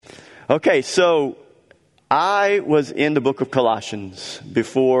Okay, so I was in the book of Colossians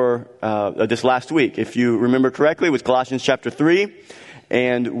before this last week. If you remember correctly, it was Colossians chapter 3,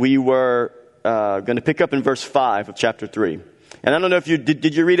 and we were going to pick up in verse 5 of chapter 3. And I don't know if you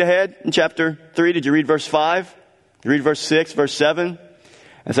did you read ahead in chapter 3? Did you read verse 5? Did you read verse 6, verse 7?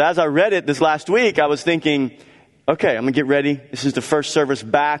 And so as I read it this last week, I was thinking, okay, I'm going to get ready. This is the first service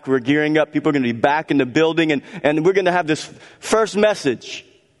back. We're gearing up. People are going to be back in the building, and we're going to have this first message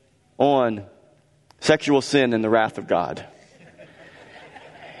on sexual sin and the wrath of God.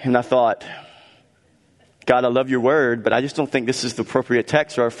 And I thought, God, I love your word, but I just don't think this is the appropriate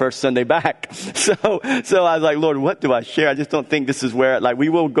text for our first Sunday back. So I was like, Lord, what do I share? I just don't think this is where, we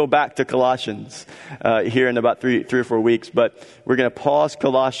will go back to Colossians here in about three or 4 weeks, but we're going to pause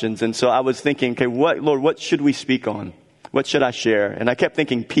Colossians. And so I was thinking, okay, Lord, what should we speak on? What should I share? And I kept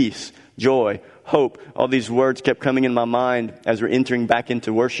thinking peace, joy, hope. All these words kept coming in my mind as we're entering back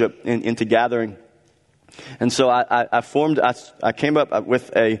into worship and into gathering. And so I came up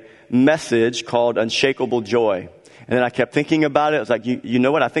with a message called Unshakable Joy. And then I kept thinking about it. I was like, you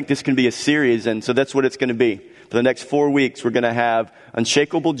know what? I think this can be a series. And so that's what it's going to be. For the next 4 weeks, we're going to have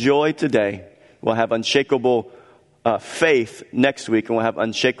unshakable joy today. We'll have unshakable faith next week. And we'll have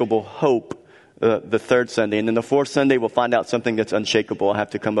unshakable hope the third Sunday. And then the fourth Sunday, we'll find out something that's unshakable. I'll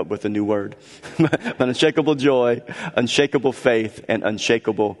have to come up with a new word. But unshakable joy, unshakable faith, and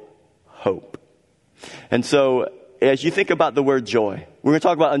unshakable hope. And so as you think about the word joy, we're going to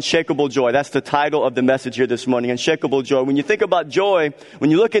talk about unshakable joy. That's the title of the message here this morning, unshakable joy. When you think about joy, when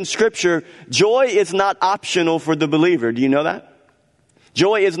you look in Scripture, joy is not optional for the believer. Do you know that?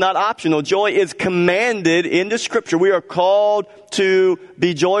 Joy is not optional. Joy is commanded in the Scripture. We are called to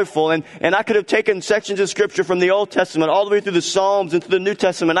be joyful. And I could have taken sections of Scripture from the Old Testament all the way through the Psalms into the New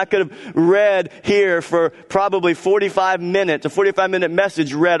Testament. I could have read here for probably 45 minutes, a 45-minute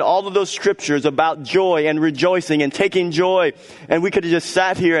message, read all of those Scriptures about joy and rejoicing and taking joy. And we could have just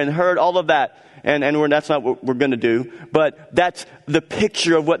sat here and heard all of that. And that's not what we're going to do. But that's the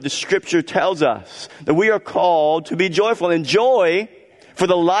picture of what the Scripture tells us. That we are called to be joyful. And joy, for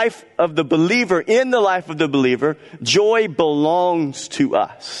the life of the believer, in the life of the believer, joy belongs to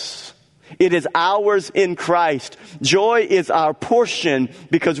us. It is ours in Christ. Joy is our portion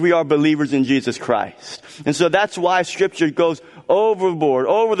because we are believers in Jesus Christ. And so that's why Scripture goes overboard,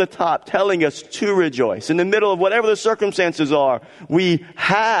 over the top, telling us to rejoice. In the middle of whatever the circumstances are, we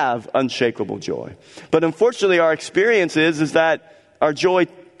have unshakable joy. But unfortunately, our experience is that our joy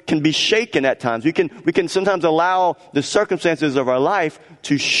can be shaken at times. We can sometimes allow the circumstances of our life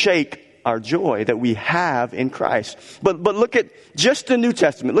to shake our joy that we have in Christ. But look at just the New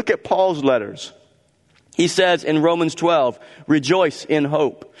Testament. Look at Paul's letters. He says in Romans 12, rejoice in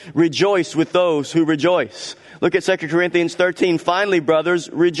hope. Rejoice with those who rejoice. Look at 2 Corinthians 13. Finally, brothers,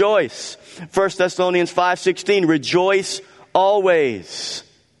 rejoice. 1 Thessalonians 5:16, rejoice always.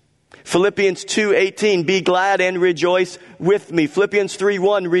 Philippians 2:18, be glad and rejoice with me. Philippians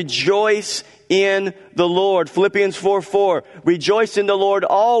 3:1, rejoice in the Lord. Philippians 4:4, rejoice in the Lord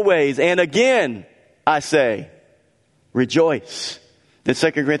always. And again, I say, rejoice. Then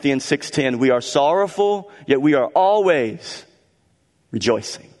 2 Corinthians 6:10, we are sorrowful, yet we are always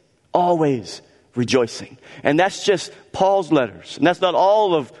rejoicing. Always rejoicing. And that's just Paul's letters. And that's not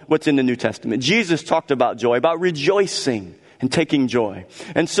all of what's in the New Testament. Jesus talked about joy, about rejoicing and taking joy.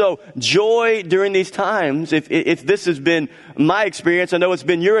 And so joy during these times, if this has been my experience, I know it's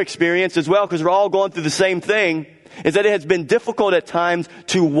been your experience as well, because we're all going through the same thing, is that it has been difficult at times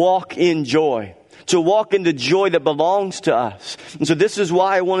to walk in joy, to walk in the joy that belongs to us. And so this is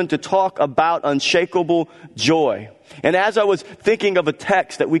why I wanted to talk about unshakable joy. And as I was thinking of a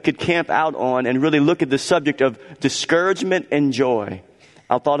text that we could camp out on and really look at the subject of discouragement and joy,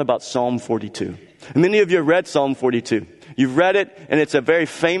 I thought about Psalm 42. And many of you have read Psalm 42. You've read it, and it's a very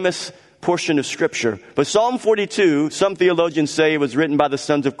famous portion of Scripture. But Psalm 42, some theologians say it was written by the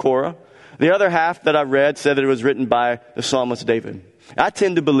sons of Korah. The other half that I read said that it was written by the psalmist David. I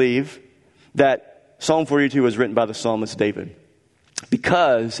tend to believe that Psalm 42 was written by the psalmist David,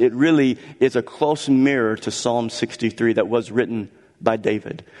 because it really is a close mirror to Psalm 63 that was written by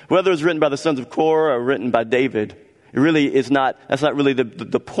David. Whether it was written by the sons of Korah or written by David, it really is not, that's not really the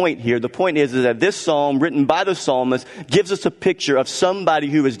point here. The point is that this psalm, written by the psalmist, gives us a picture of somebody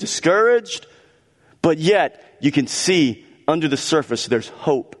who is discouraged, but yet you can see under the surface there's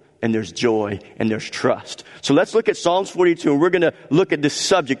hope and there's joy and there's trust. So let's look at Psalms 42, and we're going to look at this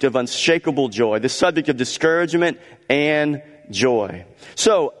subject of unshakable joy, the subject of discouragement and joy.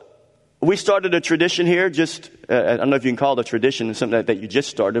 So We started a tradition here, I don't know if you can call it a tradition, it's something that you just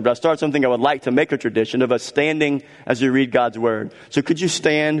started, but I started something I would like to make a tradition of us standing as we read God's Word. So could you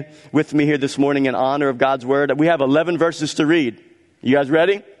stand with me here this morning in honor of God's Word? We have 11 verses to read. You guys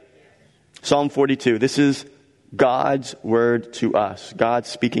ready? Psalm 42. This is God's Word to us. God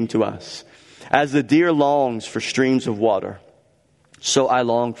speaking to us. As the deer longs for streams of water, so I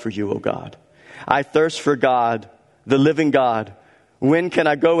long for you, O God. I thirst for God, the living God. When can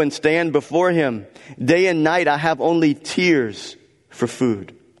I go and stand before him? Day and night I have only tears for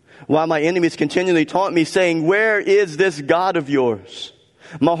food, while my enemies continually taunt me, saying, where is this God of yours?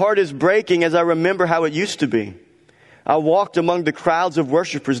 My heart is breaking as I remember how it used to be. I walked among the crowds of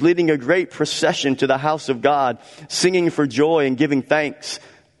worshipers, leading a great procession to the house of God, singing for joy and giving thanks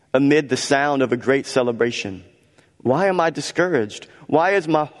amid the sound of a great celebration. Why am I discouraged? Why is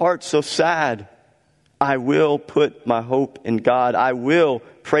my heart so sad? I will put my hope in God. I will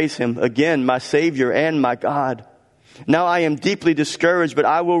praise him again, my Savior and my God. Now I am deeply discouraged, but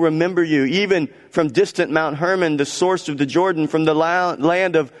I will remember you, even from distant Mount Hermon, the source of the Jordan, from the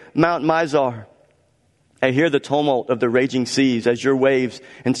land of Mount Mizar. I hear the tumult of the raging seas as your waves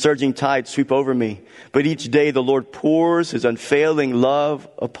and surging tides sweep over me. But each day the Lord pours his unfailing love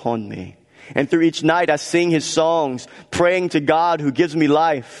upon me. And through each night I sing his songs, praying to God who gives me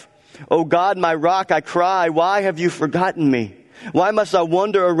life. O God, my rock, I cry, why have you forgotten me? Why must I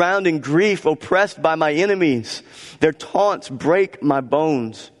wander around in grief, oppressed by my enemies? Their taunts break my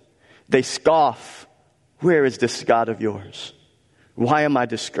bones. They scoff, where is this God of yours? Why am I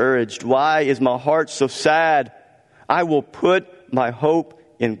discouraged? Why is my heart so sad? I will put my hope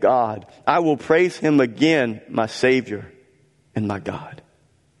in God. I will praise him again, my Savior and my God.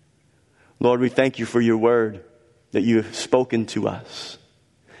 Lord, we thank you for your word that you have spoken to us.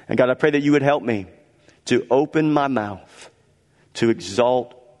 And God, I pray that you would help me to open my mouth to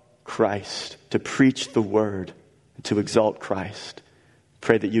exalt Christ, to preach the word, to exalt Christ.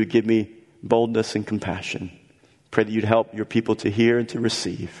 Pray that you would give me boldness and compassion. Pray that you'd help your people to hear and to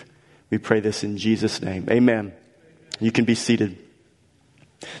receive. We pray this in Jesus' name. Amen. You can be seated.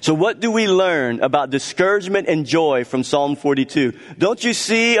 So what do we learn about discouragement and joy from Psalm 42? Don't you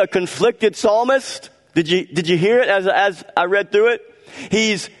see a conflicted psalmist? Did you hear it as I read through it?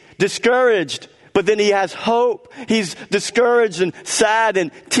 He's discouraged, but then he has hope. He's discouraged and sad,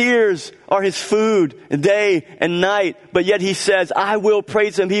 and tears are his food day and night. But yet he says, I will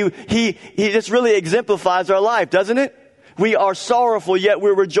praise him. He just really exemplifies our life, doesn't it? We are sorrowful, yet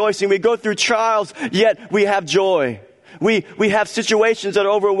we're rejoicing. We go through trials, yet we have joy. We have situations that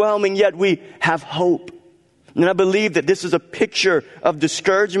are overwhelming, yet we have hope. And I believe that this is a picture of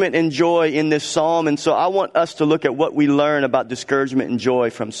discouragement and joy in this psalm. And so I want us to look at what we learn about discouragement and joy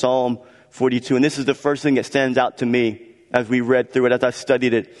from Psalm 42. And this is the first thing that stands out to me as we read through it, as I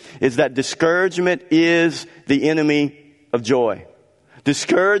studied it, is that discouragement is the enemy of joy.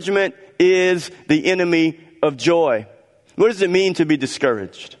 Discouragement is the enemy of joy. What does it mean to be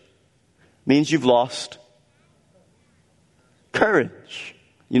discouraged? It means you've lost courage.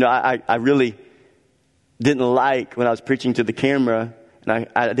 You know, I really didn't like when I was preaching to the camera and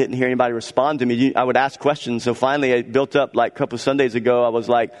I didn't hear anybody respond to me. I would ask questions. So finally it built up like a couple of Sundays ago. I was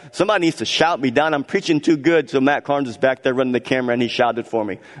like, somebody needs to shout me down. I'm preaching too good. So Matt Carnes is back there running the camera and he shouted for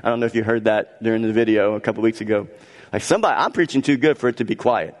me. I don't know if you heard that during the video a couple of weeks ago. Like I'm preaching too good for it to be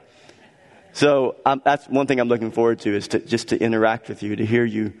quiet. So that's one thing I'm looking forward to, is to interact with you, to hear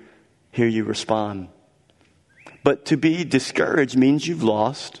you respond. But to be discouraged means you've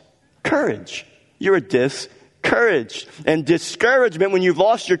lost courage. You're discouraged. And discouragement, when you've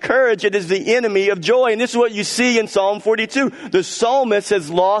lost your courage, it is the enemy of joy. And this is what you see in Psalm 42. The psalmist has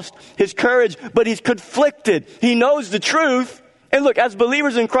lost his courage, but he's conflicted. He knows the truth. And look, as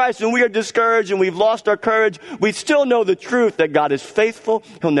believers in Christ, when we are discouraged and we've lost our courage, we still know the truth that God is faithful.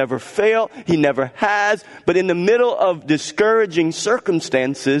 He'll never fail. He never has. But in the middle of discouraging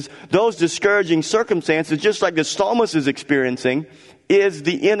circumstances, those discouraging circumstances, just like the psalmist is experiencing, is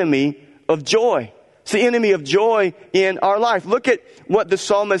the enemy of joy. It's the enemy of joy in our life. Look at what the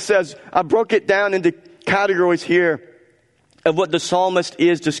psalmist says. I broke it down into categories here of what the psalmist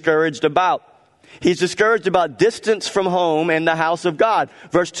is discouraged about. He's discouraged about distance from home and the house of God.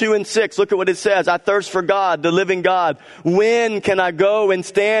 Verse 2 and 6, look at what it says. I thirst for God, the living God. When can I go and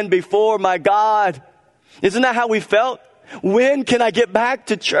stand before my God? Isn't that how we felt? When can I get back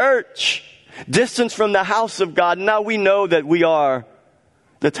to church? Distance from the house of God. Now we know that we are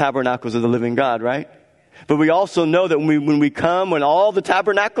the tabernacles of the living God, right? But we also know that when all the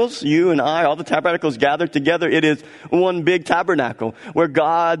tabernacles, you and I, all the tabernacles gather together, it is one big tabernacle where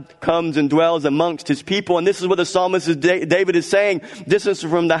God comes and dwells amongst his people. And this is what the psalmist David is saying. Distance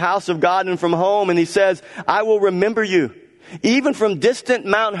from the house of God and from home. And he says, I will remember you. Even from distant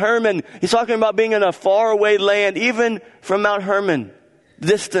Mount Hermon. He's talking about being in a faraway land. Even from Mount Hermon.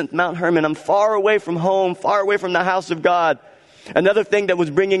 Distant Mount Hermon. I'm far away from home, far away from the house of God. Another thing that was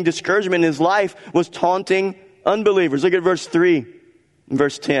bringing discouragement in his life was taunting unbelievers. Look at verse 3 and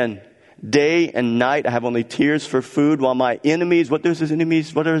verse 10. Day and night I have only tears for food, while my enemies, what are his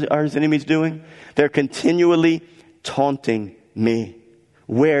enemies doing? They're continually taunting me.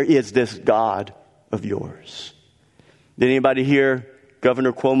 Where is this God of yours? Did anybody hear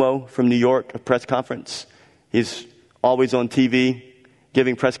Governor Cuomo from New York, a press conference? He's always on TV,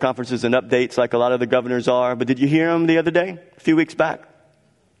 giving press conferences and updates like a lot of the governors are. But did you hear him the other day, a few weeks back?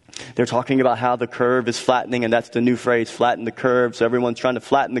 They're talking about how the curve is flattening, and that's the new phrase, flatten the curve. So everyone's trying to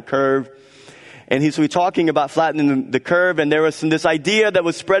flatten the curve. And he's talking about flattening the curve, and there was this idea that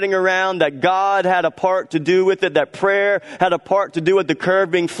was spreading around that God had a part to do with it, that prayer had a part to do with the curve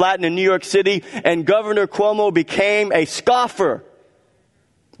being flattened in New York City, and Governor Cuomo became a scoffer.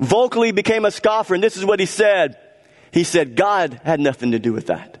 Vocally became a scoffer, and this is what he said. He said, God had nothing to do with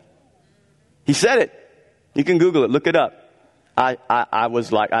that. He said it. You can Google it. Look it up. I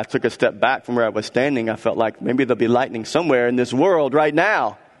was like, I took a step back from where I was standing. I felt like maybe there'll be lightning somewhere in this world right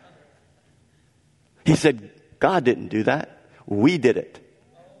now. He said, God didn't do that. We did it.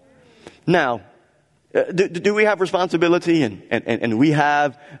 Now, do we have responsibility and we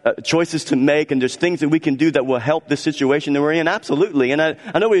have choices to make, and there's things that we can do that will help the situation that we're in? Absolutely. And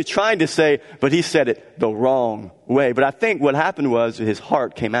I know what he's trying to say, but he said it the wrong way. But I think what happened was his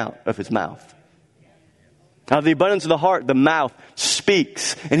heart came out of his mouth. Out of the abundance of the heart, the mouth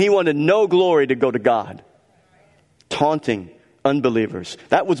speaks. And he wanted no glory to go to God. Taunting unbelievers.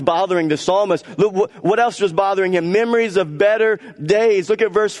 That was bothering the psalmist. Look, what else was bothering him? Memories of better days. Look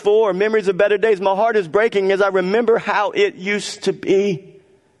at verse 4. Memories of better days. My heart is breaking as I remember how it used to be.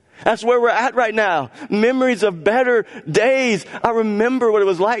 That's where we're at right now. Memories of better days. I remember what it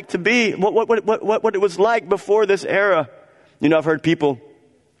was like to be, what it was like before this era. You know, I've heard people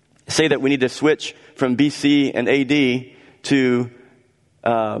say that we need to switch from BC and AD to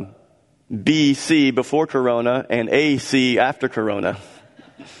BC before Corona and AC after Corona.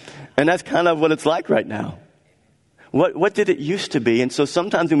 And that's kind of what it's like right now. What did it used to be? And so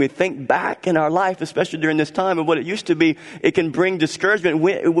sometimes when we think back in our life, especially during this time of what it used to be, it can bring discouragement.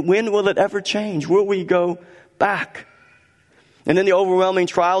 When will it ever change? Will we go back? And then the overwhelming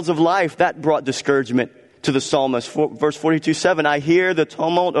trials of life, that brought discouragement to the psalmist. Verse 42:7, I hear the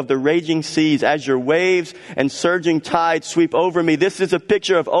tumult of the raging seas as your waves and surging tides sweep over me. This is a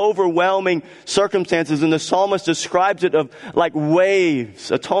picture of overwhelming circumstances, and the psalmist describes it of like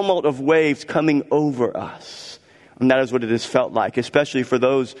waves, a tumult of waves coming over us. And that is what it has felt like, especially for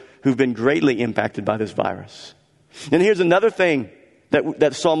those who've been greatly impacted by this virus. And here's another thing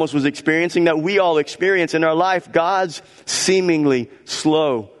that psalmist was experiencing, that we all experience in our life, God's seemingly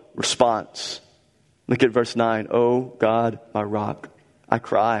slow response. Look at verse 9. Oh God, my rock, I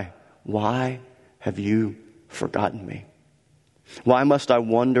cry, why have you forgotten me? Why must I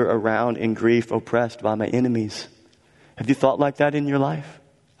wander around in grief, oppressed by my enemies? Have you thought like that in your life?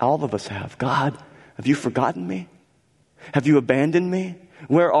 All of us have. God, have you forgotten me? Have you abandoned me?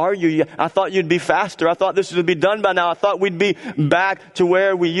 Where are you? I thought you'd be faster. I thought this would be done by now. I thought we'd be back to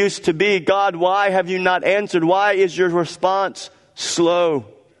where we used to be. God, why have you not answered? Why is your response slow?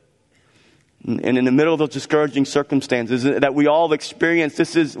 And in the middle of those discouraging circumstances that we all experience,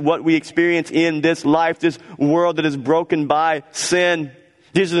 this is what we experience in this life, this world that is broken by sin.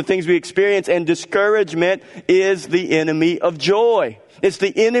 These are the things we experience, and discouragement is the enemy of joy. It's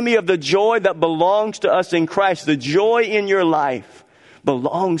the enemy of the joy that belongs to us in Christ. The joy in your life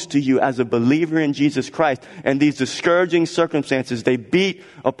belongs to you as a believer in Jesus Christ. And these discouraging circumstances, they beat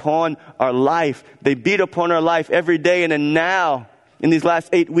upon our life. They beat upon our life every day. And then now, in these last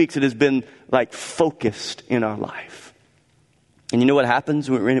 8 weeks, it has been like focused in our life. And you know what happens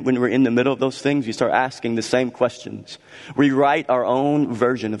when we're in the middle of those things? We start asking the same questions. We write our own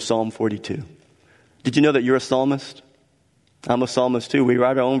version of Psalm 42. Did you know that you're a psalmist? I'm a psalmist too. We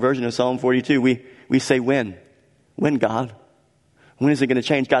write our own version of Psalm 42. We say, when? When, God? When is it going to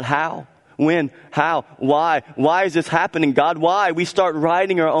change? God, how? When? How? Why? Why is this happening? God, why? We start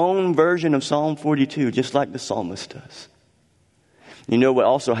writing our own version of Psalm 42, just like the psalmist does. You know what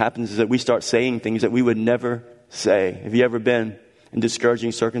also happens is that we start saying things that we would never say. Have you ever been in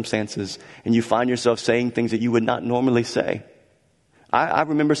discouraging circumstances and you find yourself saying things that you would not normally say? I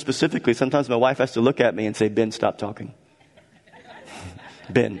remember specifically, sometimes my wife has to look at me and say, Ben, stop talking.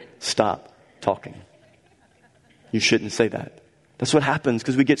 Ben, stop talking. You shouldn't say that. That's what happens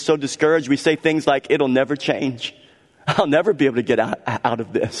because we get so discouraged. We say things like, it'll never change. I'll never be able to get out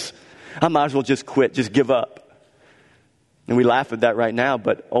of this. I might as well just quit, just give up. And we laugh at that right now,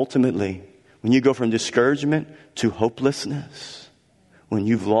 but ultimately, when you go from discouragement to hopelessness, when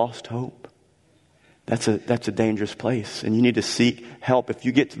you've lost hope, that's a dangerous place. And you need to seek help. If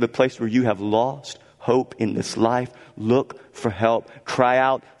you get to the place where you have lost hope in this life, look for help. Cry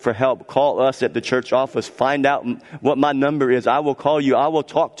out for help. Call us at the church office. Find out what my number is. I will call you. I will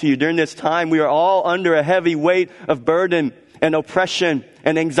talk to you. During this time, we are all under a heavy weight of burden and oppression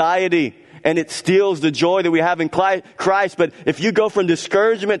and anxiety. And it steals the joy that we have in Christ. But if you go from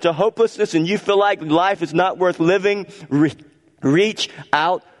discouragement to hopelessness and you feel like life is not worth living, reach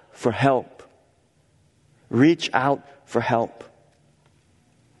out for help. Reach out for help.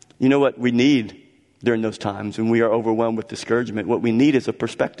 You know what we need during those times when we are overwhelmed with discouragement? What we need is a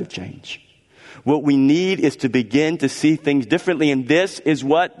perspective change. What we need is to begin to see things differently. And this is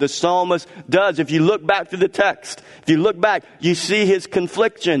what the psalmist does. If you look back through the text, if you look back, you see his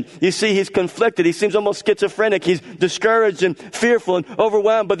confliction. You see he's conflicted. He seems almost schizophrenic. He's discouraged and fearful and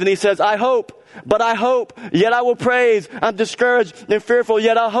overwhelmed. But then he says, I hope, yet I will praise. I'm discouraged and fearful,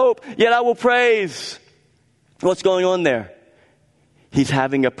 yet I hope, yet I will praise. What's going on there? He's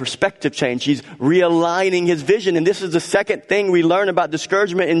having a perspective change. He's realigning his vision. And this is the second thing we learn about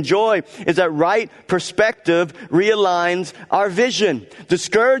discouragement and joy, is that right perspective realigns our vision.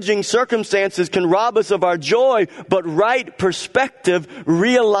 Discouraging circumstances can rob us of our joy, but right perspective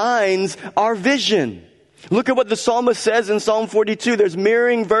realigns our vision. Look at what the psalmist says in Psalm 42. There's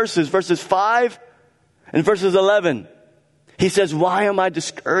mirroring verses 5 and verses 11. He says, why am I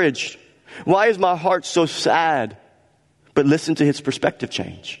discouraged? Why is my heart so sad? But listen to his perspective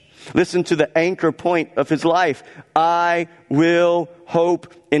change. Listen to the anchor point of his life. I will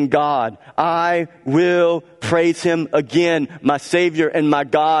hope in God. I will praise him again, my Savior and my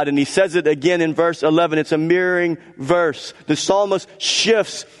God. And he says it again in verse 11. It's a mirroring verse. The psalmist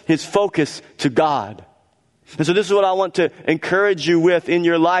shifts his focus to God. And so this is what I want to encourage you with in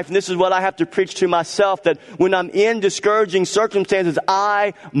your life. And this is what I have to preach to myself, that when I'm in discouraging circumstances,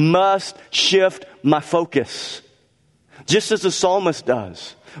 I must shift my focus. Just as the psalmist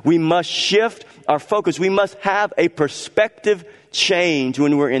does. We must shift our focus. We must have a perspective change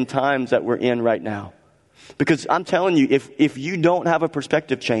when we're in times that we're in right now. Because I'm telling you, if you don't have a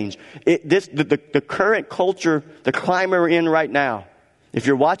perspective change, the current culture, the climate we're in right now, if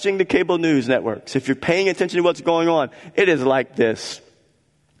you're watching the cable news networks, if you're paying attention to what's going on, it is like this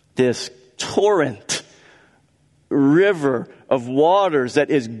torrent, river of waters that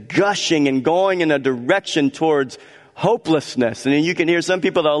is gushing and going in a direction towards hopelessness. And you can hear some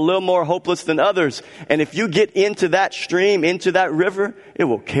people that are a little more hopeless than others. And if you get into that stream, into that river, it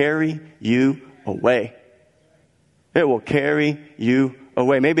will carry you away. It will carry you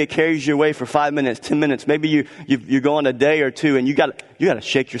away. Maybe it carries you away for 5 minutes, 10 minutes. Maybe you go on a day or two and you got to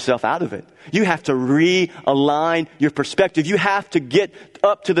shake yourself out of it. You have to realign your perspective. You have to get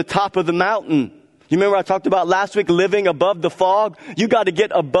up to the top of the mountain. You remember I talked about last week living above the fog? You got to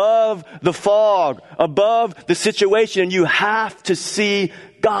get above the fog, above the situation. You have to see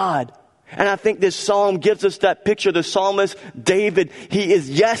God. And I think this psalm gives us that picture. The psalmist, David, he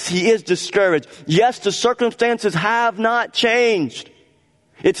is discouraged. Yes, the circumstances have not changed.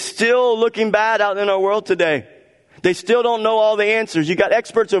 It's still looking bad out in our world today. They still don't know all the answers. You got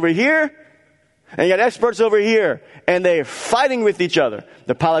experts over here, and you got experts over here, and they're fighting with each other.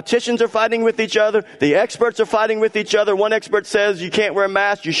 The politicians are fighting with each other. The experts are fighting with each other. One expert says you can't wear a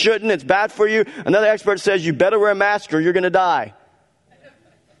mask. You shouldn't. It's bad for you. Another expert says you better wear a mask or you're going to die.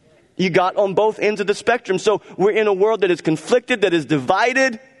 You got on both ends of the spectrum. So we're in a world that is conflicted, that is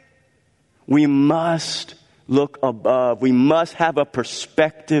divided. We must look above. We must have a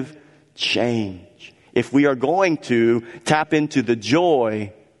perspective change if we are going to tap into the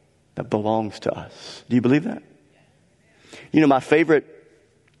joy that belongs to us. Do you believe that? You know, my favorite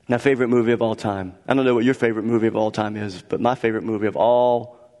movie of all time. I don't know what your favorite movie of all time is, but my favorite movie of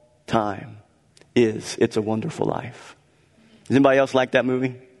all time is It's a Wonderful Life. Does anybody else like that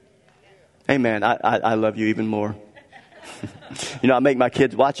movie? Hey man, I love you even more. You know, I make my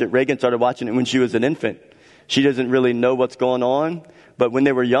kids watch it. Reagan started watching it when she was an infant. She doesn't really know what's going on, but when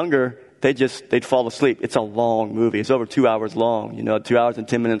they were younger, they'd fall asleep. It's a long movie. It's over 2 hours long, 2 hours and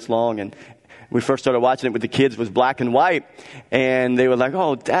 10 minutes long. And we first started watching it with the kids. It was black and white. And they were like,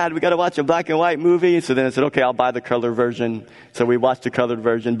 oh, Dad, we got to watch a black and white movie. So then I said, okay, I'll buy the color version. So we watched the colored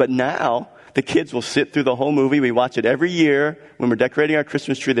version. But now The kids will sit through the whole movie. We watch it every year when we're decorating our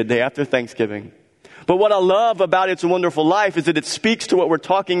Christmas tree the day after Thanksgiving. But what I love about It's a Wonderful Life is that it speaks to what we're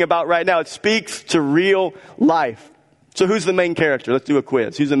talking about right now. It speaks to real life. So who's the main character? Let's do a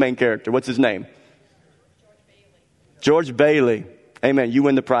quiz. Who's the main character? What's his name? George Bailey. Amen. You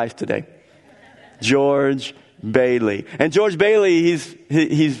win the prize today. George Bailey. And George Bailey,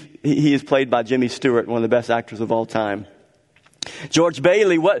 he is played by Jimmy Stewart, one of the best actors of all time. George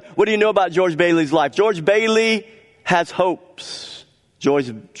Bailey, what do you know about George Bailey's life? George Bailey has hopes.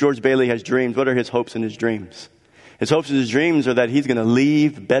 George Bailey has dreams. What are his hopes and his dreams? His hopes and his dreams are that he's going to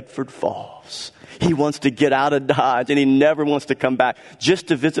leave Bedford Falls. He wants to get out of Dodge, and he never wants to come back just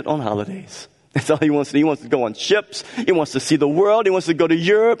to visit on holidays. That's all he wants to do. He wants to go on ships. He wants to see the world. He wants to go to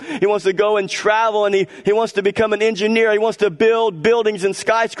Europe. He wants to go and travel, and he wants to become an engineer. He wants to build buildings and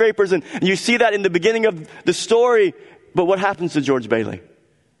skyscrapers, and you see that in the beginning of the story. But what happens to George Bailey?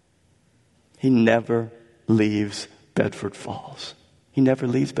 He never leaves Bedford Falls. He never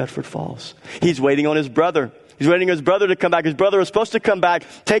leaves Bedford Falls. He's waiting on his brother. He's waiting on his brother to come back. His brother is supposed to come back,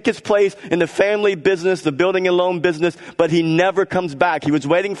 take his place in the family business, the building and loan business, but he never comes back. He was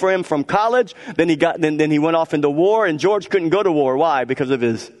waiting for him from college. Then he went off into war, and George couldn't go to war. Why? Because of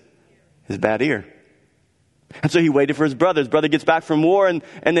his bad ear. And so he waited for his brother. His brother gets back from war, and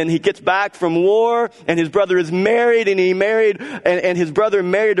then he gets back from war, and his brother is married, and his brother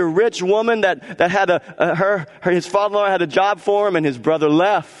married a rich woman that had his father-in-law had a job for him, and his brother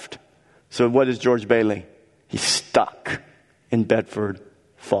left. So what is George Bailey? He's stuck in Bedford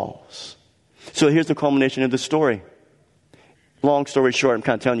Falls. So here's the culmination of the story. Long story short, I'm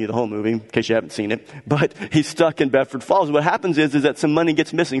kind of telling you the whole movie in case you haven't seen it. But he's stuck in Bedford Falls. What happens is that some money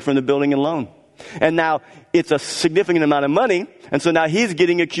gets missing from the building and loan. And now it's a significant amount of money. And so now he's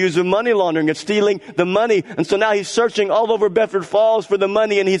getting accused of money laundering, of stealing the money. And so now he's searching all over Bedford Falls for the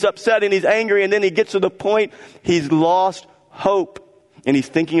money, and he's upset and he's angry. And then he gets to the point he's lost hope. And he's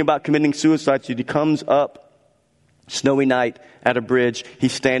thinking about committing suicide. So he comes up snowy night at a bridge.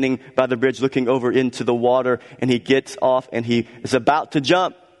 He's standing by the bridge looking over into the water, and he gets off and he is about to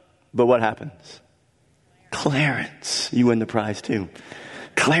jump. But what happens? Clarence, you win the prize too.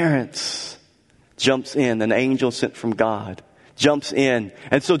 Clarence jumps in, an angel sent from God, jumps in.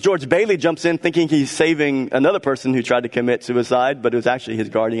 And so George Bailey jumps in thinking he's saving another person who tried to commit suicide, but it was actually his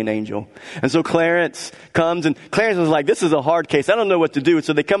guardian angel. And so Clarence comes, and Clarence was like, this is a hard case. I don't know what to do.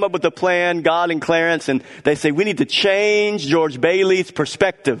 So they come up with a plan, God and Clarence, and they say, we need to change George Bailey's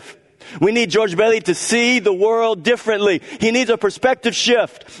perspective. We need George Bailey to see the world differently. He needs a perspective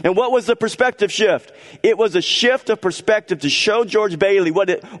shift. And what was the perspective shift? It was a shift of perspective to show George Bailey what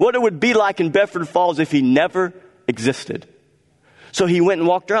it would be like in Bedford Falls if he never existed. So he went and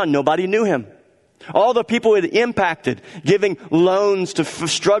walked around. Nobody knew him. All the people it impacted, giving loans to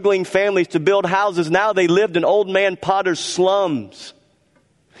struggling families to build houses. Now they lived in Old Man Potter's slums.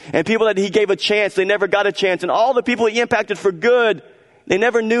 And people that he gave a chance, they never got a chance. And all the people he impacted for good, they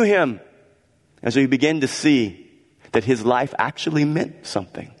never knew him. And so he began to see that his life actually meant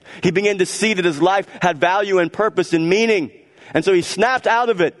something. He began to see that his life had value and purpose and meaning. And so he snapped out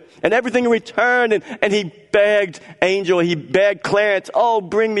of it, and everything returned, and he begged Angel, he begged Clarence, oh,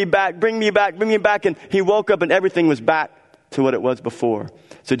 bring me back, bring me back, bring me back. And he woke up and everything was back to what it was before.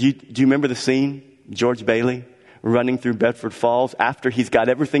 So do you remember the scene? George Bailey running through Bedford Falls after he's got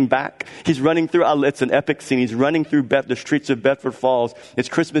everything back. He's running through, it's an epic scene. He's running through the streets of Bedford Falls. It's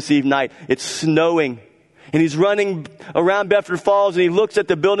Christmas Eve night. It's snowing. And he's running around Bedford Falls, and he looks at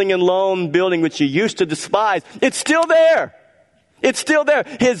the building and loan building, which he used to despise. It's still there. It's still there.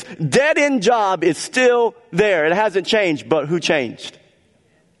 His dead-end job is still there. It hasn't changed. But who changed?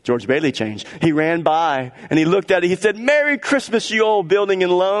 George Bailey changed. He ran by and he looked at it. He said, Merry Christmas, you old building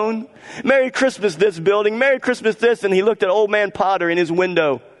and loan. Merry Christmas, this building. Merry Christmas, this. And he looked at Old Man Potter in his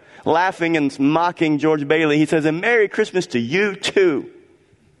window, laughing and mocking George Bailey. He says, and Merry Christmas to you too.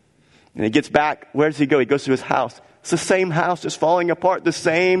 And he gets back. Where does he go? He goes to his house. It's the same house. It's falling apart. The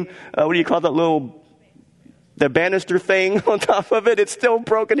same, what do you call that the banister thing on top of it? It's still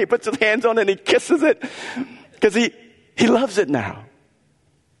broken. He puts his hands on it and he kisses it because he loves it now.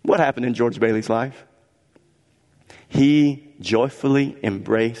 What happened in George Bailey's life? He joyfully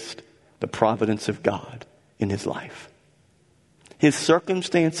embraced the providence of God in his life. His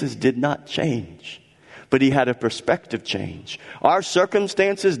circumstances did not change, but he had a perspective change. Our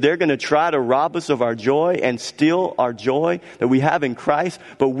circumstances, they're going to try to rob us of our joy and steal our joy that we have in Christ.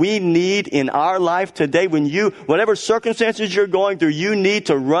 But we need in our life today, whatever circumstances you're going through, you need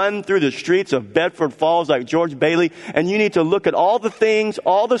to run through the streets of Bedford Falls like George Bailey, and you need to look at all the things,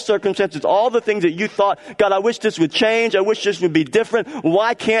 all the circumstances, all the things that you thought, God, I wish this would change. I wish this would be different.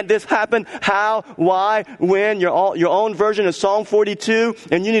 Why can't this happen? How? Why? When? Your own version of Psalm 42,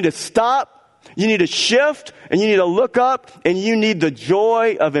 and you need to stop. You need to shift, and you need to look up, and you need the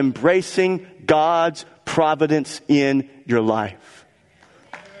joy of embracing God's providence in your life.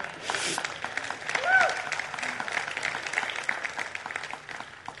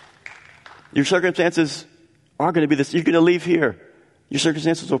 Your circumstances aren't going to be this. You're going to leave here. Your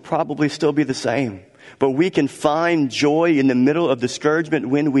circumstances will probably still be the same. But we can find joy in the middle of discouragement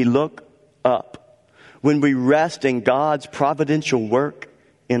when we look up, when we rest in God's providential work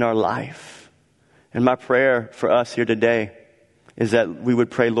in our life. And my prayer for us here today is that we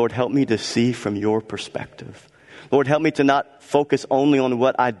would pray, Lord, help me to see from your perspective. Lord, help me to not focus only on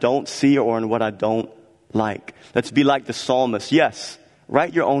what I don't see or on what I don't like. Let's be like the psalmist. Yes,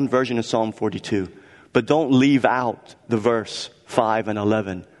 write your own version of Psalm 42, but don't leave out the verse 5 and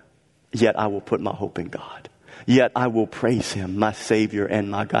 11. Yet I will put my hope in God. Yet I will praise him, my Savior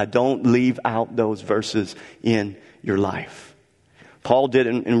and my God. Don't leave out those verses in your life. Paul did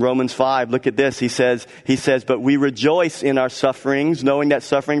in Romans 5. Look at this. He says, but we rejoice in our sufferings, knowing that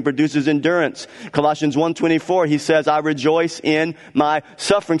suffering produces endurance. Colossians 1:24, he says, I rejoice in my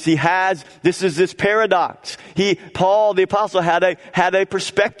sufferings. This is this paradox. Paul, the apostle, had a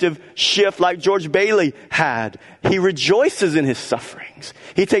perspective shift like George Bailey had. He rejoices in his sufferings.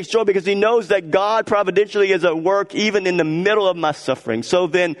 He takes joy because he knows that God providentially is at work even in the middle of my suffering. So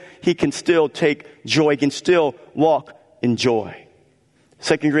then he can still take joy. He can still walk in joy.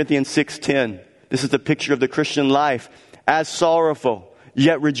 2 Corinthians 6:10. This is the picture of the Christian life. As sorrowful,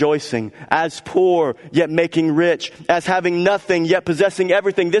 yet rejoicing. As poor, yet making rich. As having nothing, yet possessing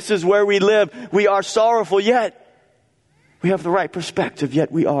everything. This is where we live. We are sorrowful, yet we have the right perspective,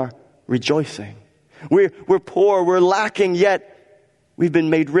 yet we are rejoicing. We're poor, we're lacking, yet we've been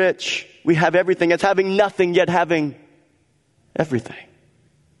made rich. We have everything. As having nothing, yet having everything.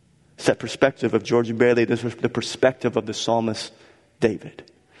 It's that perspective of George Bailey, the perspective of the psalmist David.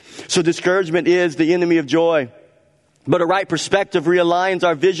 So discouragement is the enemy of joy. But a right perspective realigns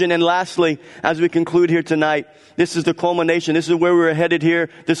our vision. And lastly, as we conclude here tonight, this is the culmination. This is where we're headed here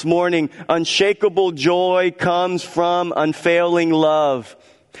this morning. Unshakable joy comes from unfailing love.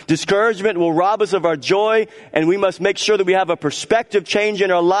 Discouragement will rob us of our joy, and we must make sure that we have a perspective change in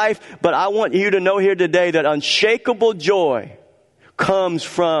our life. But I want you to know here today that unshakable joy comes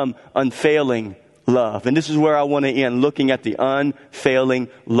from unfailing love. And this is where I want to end, looking at the unfailing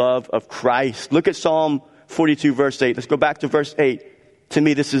love of Christ. Look at Psalm 42, verse 8. Let's go back to verse 8. To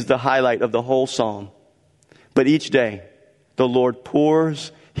me, this is the highlight of the whole psalm. But each day, the Lord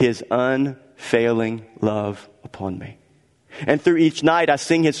pours his unfailing love upon me. And through each night, I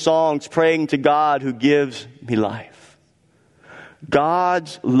sing his songs, praying to God who gives me life.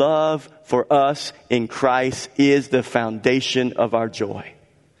 God's love for us in Christ is the foundation of our joy.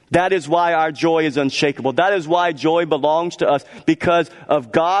 That is why our joy is unshakable. That is why joy belongs to us, because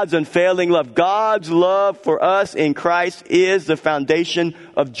of God's unfailing love. God's love for us in Christ is the foundation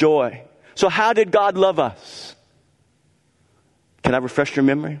of joy. So how did God love us? Can I refresh your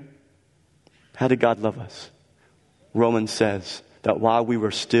memory? How did God love us? Romans says that while we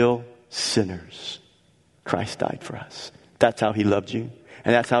were still sinners, Christ died for us. That's how he loved you.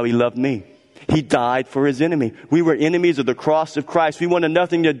 And that's how he loved me. He died for his enemy. We were enemies of the cross of Christ. We wanted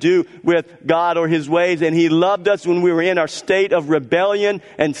nothing to do with God or his ways. And he loved us when we were in our state of rebellion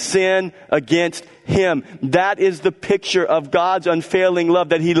and sin against him. That is the picture of God's unfailing love,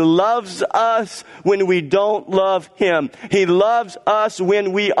 that he loves us when we don't love him. He loves us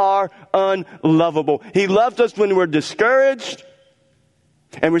when we are unlovable. He loves us when we're discouraged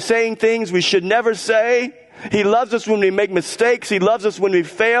and we're saying things we should never say. He loves us when we make mistakes. He loves us when we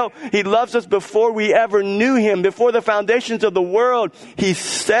fail. He loves us before we ever knew him. Before the foundations of the world, he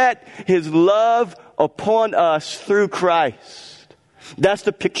set his love upon us through Christ. That's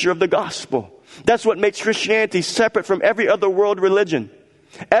the picture of the gospel. That's what makes Christianity separate from every other world religion.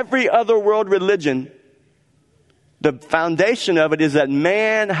 Every other world religion, the foundation of it is that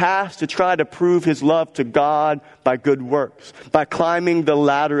man has to try to prove his love to God by good works, by climbing the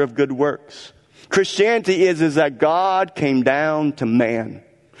ladder of good works. Christianity is that God came down to man.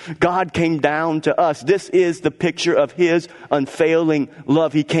 God came down to us. This is the picture of his unfailing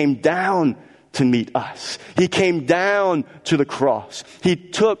love. He came down to meet us. He came down to the cross. He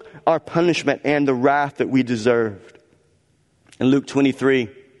took our punishment and the wrath that we deserved. In Luke 23,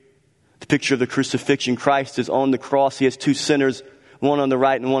 the picture of the crucifixion, Christ is on the cross. He has two sinners, one on the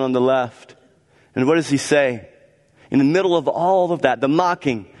right and one on the left. And what does he say? In the middle of all of that, the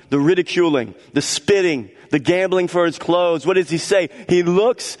mocking, the ridiculing, the spitting, the gambling for his clothes, what does he say? He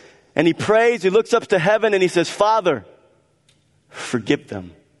looks and he prays, he looks up to heaven and he says, Father, forgive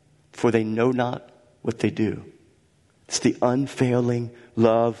them, for they know not what they do. It's the unfailing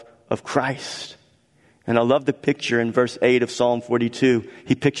love of Christ. And I love the picture in verse 8 of Psalm 42.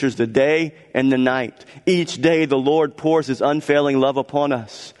 He pictures the day and the night. Each day the Lord pours his unfailing love upon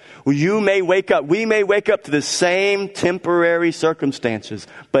us. We may wake up to the same temporary circumstances,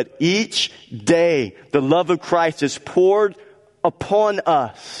 but each day the love of Christ is poured upon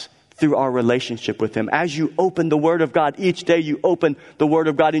us through our relationship with him. As you open the Word of God, each day you open the Word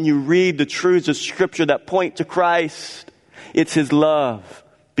of God and you read the truths of Scripture that point to Christ. It's his love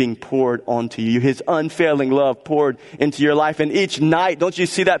being poured onto you, his unfailing love poured into your life. And each night, don't you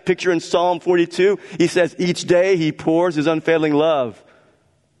see that picture in Psalm 42? He says each day he pours his unfailing love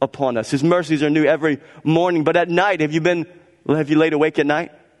upon us. His mercies are new every morning. But at night, have you laid awake at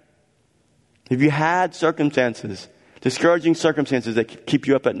night? Have you had circumstances, discouraging circumstances that keep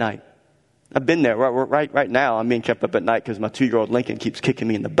you up at night? I've been there. Right now, I'm being kept up at night because my 2-year-old Lincoln keeps kicking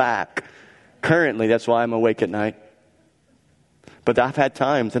me in the back. Currently, that's why I'm awake at night. But I've had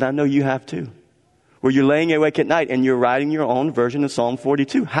times, and I know you have too, where you're laying awake at night and you're writing your own version of Psalm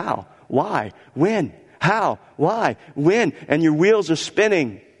 42. How? Why? When? How? Why? When? And your wheels are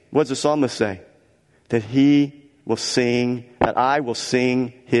spinning. What does the psalmist say? That I will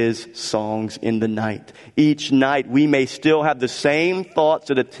sing his songs in the night. Each night we may still have the same thoughts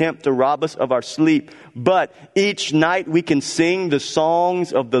that attempt to rob us of our sleep, but each night we can sing the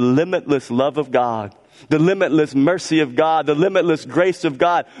songs of the limitless love of God, the limitless mercy of God, the limitless grace of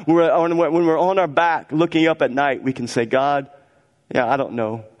God. When we're on our back looking up at night, we can say, God, I don't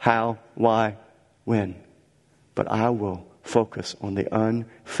know how, why, when, but I will focus on the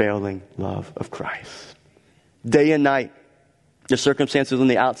unfailing love of Christ. Day and night, the circumstances on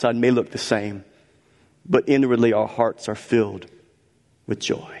the outside may look the same, but inwardly our hearts are filled with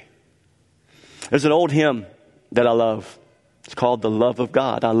joy. There's an old hymn that I love. It's called The Love of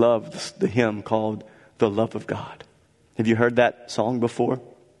God. I love the hymn called The Love of God. Have you heard that song before?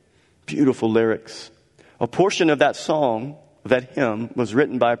 Beautiful lyrics. A portion of that song, that hymn, was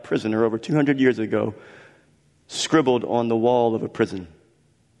written by a prisoner over 200 years ago, scribbled on the wall of a prison.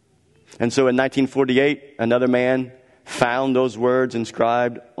 And so in 1948, another man found those words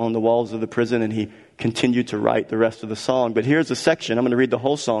inscribed on the walls of the prison, and he continued to write the rest of the song. But here's a section, I'm going to read the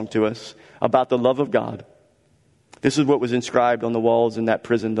whole song to us, about the love of God. This is what was inscribed on the walls in that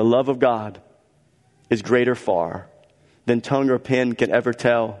prison. The love of God is greater far than tongue or pen can ever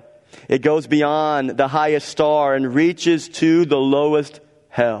tell. It goes beyond the highest star and reaches to the lowest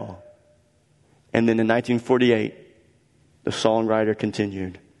hell. And then in 1948, the songwriter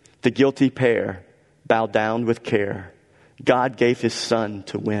continued, the guilty pair bowed down with care. God gave his son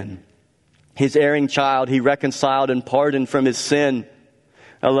to win. His erring child he reconciled and pardoned from his sin.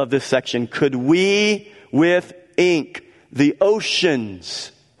 I love this section. Could we with ink the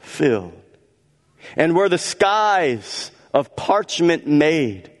oceans filled, and were the skies of parchment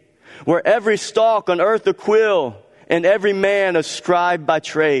made, were every stalk on earth a quill, and every man a scribe by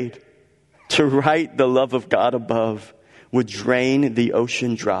trade, to write the love of God above would drain the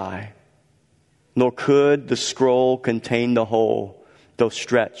ocean dry, nor could the scroll contain the whole, though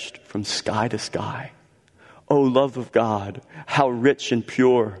stretched from sky to sky. O love of God, how rich and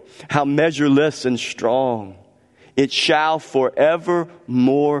pure, how measureless and strong, it shall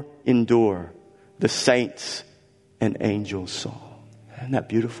forevermore endure the saints' and angels' song. Isn't that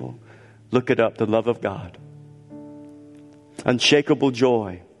beautiful? Look it up, the love of God. Unshakable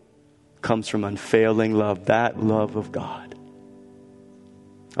joy comes from unfailing love, that love of God.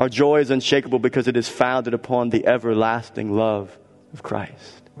 Our joy is unshakable because it is founded upon the everlasting love of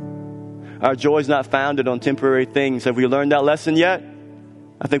Christ. Our joy is not founded on temporary things. Have we learned that lesson yet?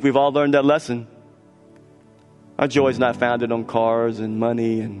 I think we've all learned that lesson. Our joy is not founded on cars and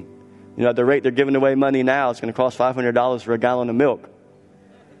money, and at the rate they're giving away money now, it's going to cost $500 for a gallon of milk.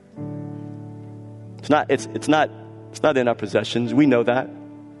 It's not in our possessions. We know that.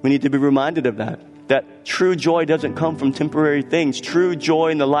 We need to be reminded of that. That true joy doesn't come from temporary things. True joy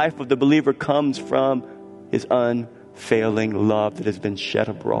in the life of the believer comes from his unfailing love that has been shed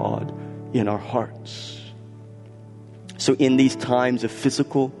abroad in our hearts. So in these times of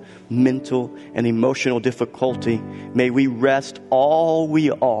physical, mental, and emotional difficulty, may we rest all we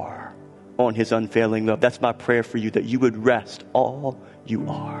are on his unfailing love. That's my prayer for you, that you would rest all you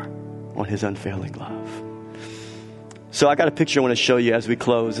are on his unfailing love. So I got a picture I want to show you as we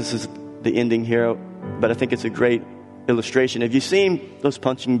close. This is the ending here, but I think it's a great illustration. Have you seen those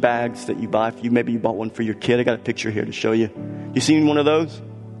punching bags that you buy? Maybe you bought one for your kid. I got a picture here to show you. You seen one of those?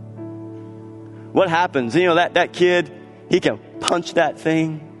 What happens? That kid, he can punch that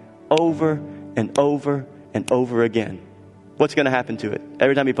thing over and over and over again. What's going to happen to it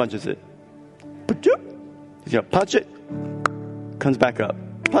every time he punches it? He's going to punch it, comes back up.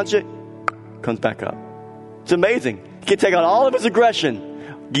 Punch it, comes back up. It's amazing. He can take out all of his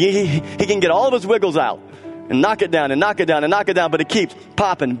aggression. He can get all of his wiggles out and knock it down and knock it down and knock it down, but it keeps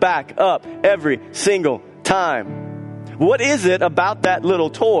popping back up every single time. What is it about that little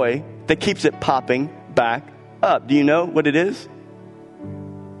toy that keeps it popping back up? Do you know what it is?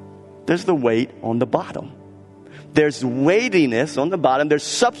 There's the weight on the bottom. There's weightiness on the bottom. There's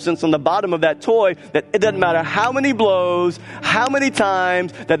substance on the bottom of that toy that it doesn't matter how many blows, how many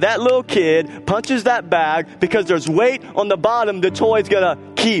times that little kid punches that bag, because there's weight on the bottom, the toy's going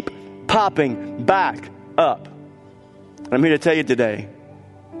to keep popping back up. And I'm here to tell you today,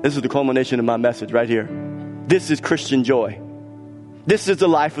 this is the culmination of my message right here. This is Christian joy. This is the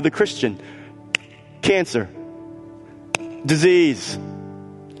life of the Christian. Cancer, disease,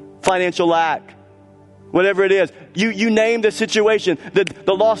 financial lack, whatever it is, you name the situation,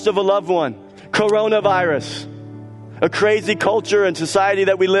 the loss of a loved one, coronavirus, a crazy culture and society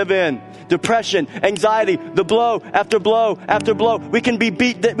that we live in, depression, anxiety, the blow after blow after blow. We can be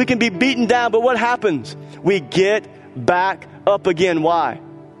beaten down, but what happens? We get back up again. Why?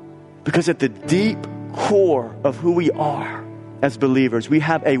 Because at the deep core of who we are as believers, we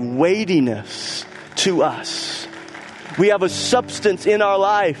have a weightiness to us. We have a substance in our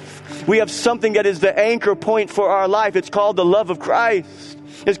life. We have something that is the anchor point for our life. It's called the love of Christ.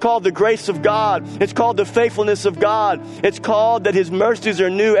 It's called the grace of God. It's called the faithfulness of God. It's called that his mercies are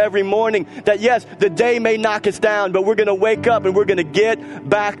new every morning. That yes, the day may knock us down, but we're going to wake up and we're going to get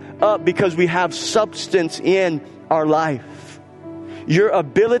back up because we have substance in our life. Your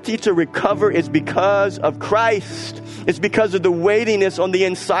ability to recover is because of Christ. It's because of the weightiness on the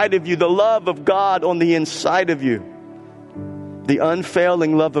inside of you, the love of God on the inside of you. The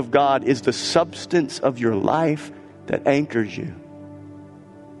unfailing love of God is the substance of your life that anchors you.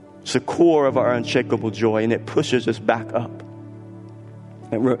 It's the core of our unshakable joy, and it pushes us back up.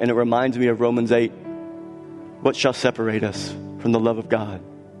 And it reminds me of Romans 8. What shall separate us from the love of God?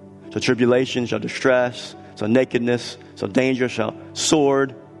 Shall tribulation, shall distress, shall nakedness, shall danger, shall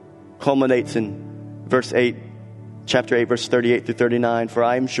sword. Culminates in verse 8, chapter 8, verse 38 through 39. For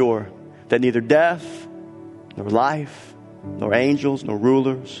I am sure that neither death, nor life, nor angels, nor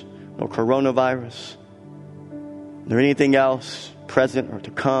rulers, nor coronavirus, nor anything else present or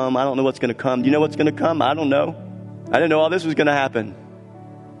to come. I don't know what's going to come. Do you know what's going to come? I don't know. I didn't know all this was going to happen.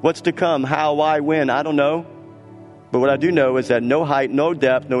 What's to come? How, why, when? I don't know. But what I do know is that no height, no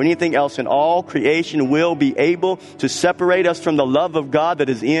depth, no anything else in all creation will be able to separate us from the love of God that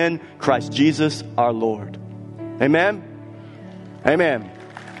is in Christ Jesus our Lord. Amen? Amen.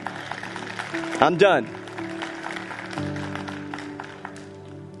 I'm done.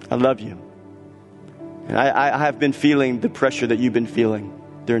 I love you. And I have been feeling the pressure that you've been feeling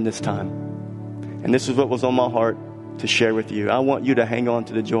during this time. And this is what was on my heart to share with you. I want you to hang on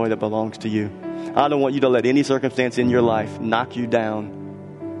to the joy that belongs to you. I don't want you to let any circumstance in your life knock you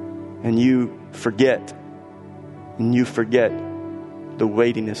down and you forget the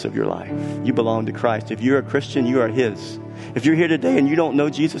weightiness of your life. You belong to Christ. If you're a Christian, you are his. If you're here today and you don't know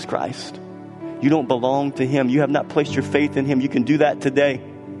Jesus Christ, you don't belong to him. You have not placed your faith in him. You can do that today.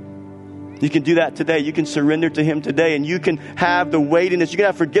 You can do that today. You can surrender to him today, and you can have the weightiness. You can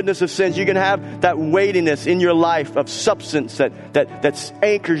have forgiveness of sins. You can have that weightiness in your life of substance that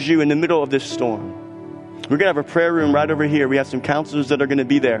anchors you in the middle of this storm. We're going to have a prayer room right over here. We have some counselors that are going to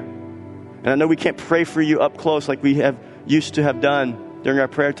be there. And I know we can't pray for you up close like we have used to have done during our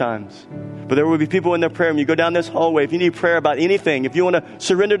prayer times. But there will be people in their prayer room. You go down this hallway. If you need prayer about anything, if you want to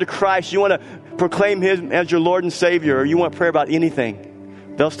surrender to Christ, you want to proclaim him as your Lord and Savior, or you want prayer about anything,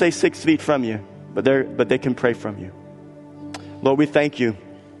 they'll stay 6 feet from you, but they can pray from you. Lord, we thank you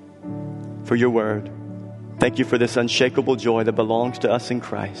for your word. Thank you for this unshakable joy that belongs to us in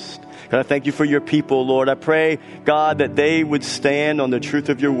Christ. God, I thank you for your people, Lord. I pray, God, that they would stand on the truth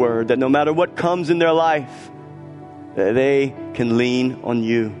of your word, that no matter what comes in their life, that they can lean on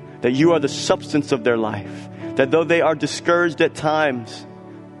you, that you are the substance of their life, that though they are discouraged at times,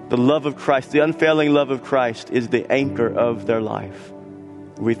 the love of Christ, the unfailing love of Christ, is the anchor of their life.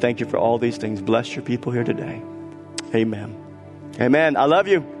 We thank you for all these things. Bless your people here today. Amen. Amen. I love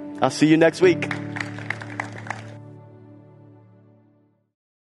you. I'll see you next week.